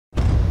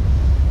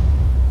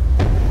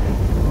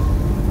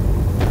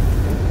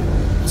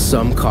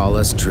Some call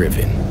us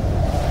driven.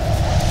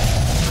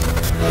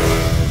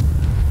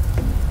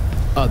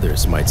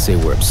 Others might say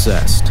we're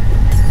obsessed.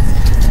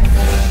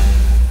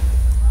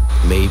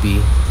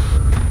 Maybe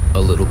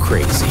a little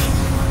crazy.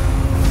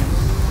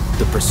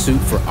 The pursuit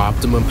for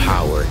optimum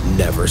power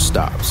never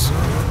stops.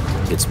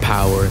 It's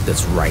power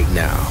that's right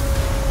now,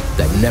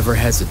 that never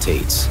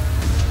hesitates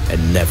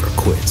and never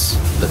quits.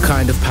 The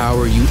kind of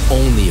power you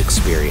only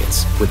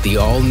experience with the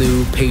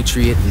all-new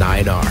Patriot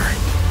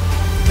 9R.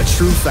 A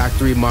true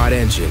factory mod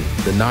engine,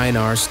 the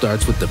 9R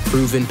starts with the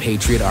proven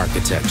Patriot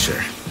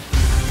architecture.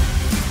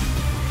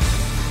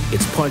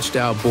 Its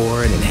punched-out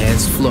bore and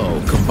enhanced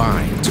flow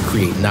combine to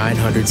create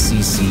 900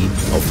 cc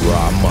of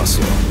raw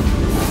muscle.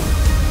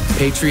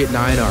 Patriot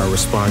 9R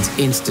responds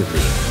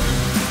instantly,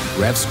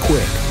 revs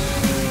quick,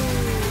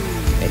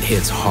 and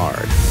hits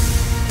hard.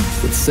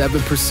 With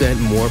 7%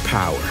 more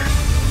power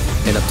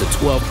and up to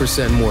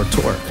 12% more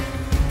torque.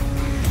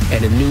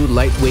 And a new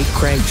lightweight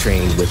crank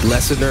train with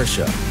less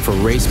inertia for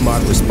race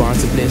mod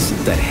responsiveness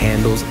that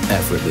handles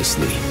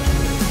effortlessly.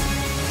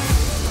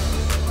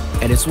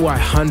 And it's why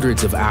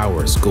hundreds of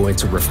hours go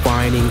into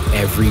refining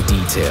every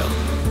detail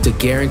to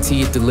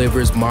guarantee it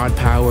delivers mod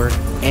power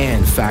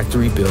and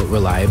factory-built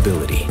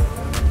reliability,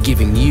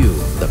 giving you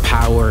the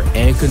power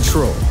and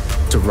control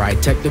to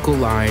ride technical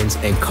lines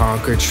and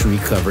conquer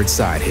tree-covered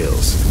side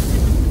hills.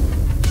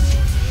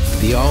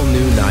 The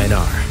all-new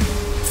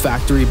 9R,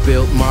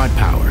 factory-built mod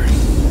power,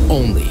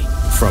 only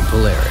from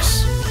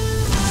Polaris.